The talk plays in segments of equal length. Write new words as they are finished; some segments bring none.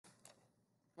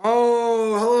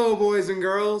and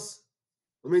girls.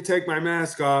 Let me take my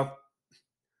mask off.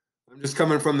 I'm just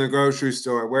coming from the grocery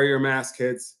store. Wear your mask,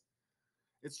 kids.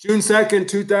 It's June 2nd,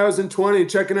 2020.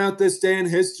 Checking out this day in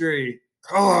history.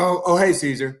 Oh, hey,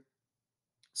 Caesar.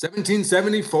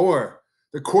 1774,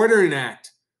 the Quartering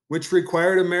Act, which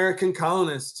required American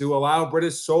colonists to allow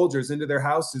British soldiers into their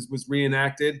houses, was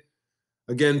reenacted.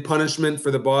 Again, punishment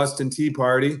for the Boston Tea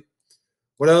Party.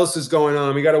 What else is going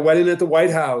on? We got a wedding at the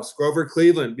White House. Grover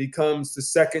Cleveland becomes the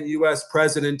second U.S.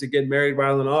 president to get married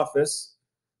while in office.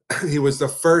 He was the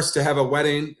first to have a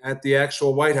wedding at the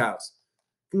actual White House.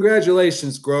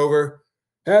 Congratulations, Grover.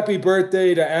 Happy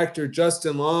birthday to actor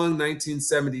Justin Long,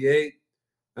 1978.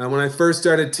 When I first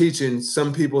started teaching,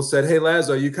 some people said, hey,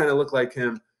 Lazo, you kind of look like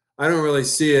him. I don't really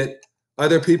see it.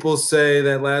 Other people say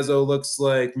that Lazo looks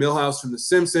like Milhouse from The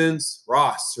Simpsons,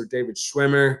 Ross or David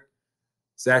Schwimmer,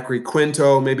 Zachary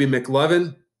Quinto, maybe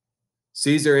McLovin,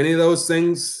 Caesar, any of those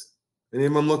things? Any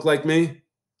of them look like me?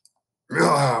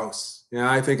 Milhouse. Yeah,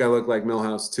 I think I look like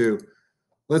Milhouse too.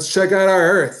 Let's check out our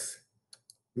Earth.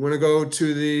 You want to go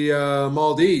to the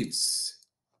Maldives?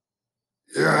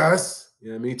 Yes.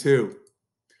 Yeah, me too.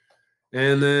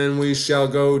 And then we shall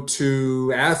go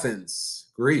to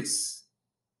Athens, Greece.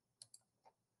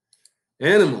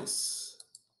 Animals.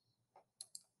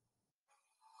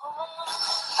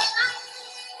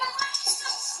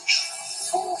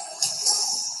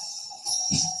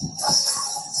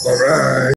 All right.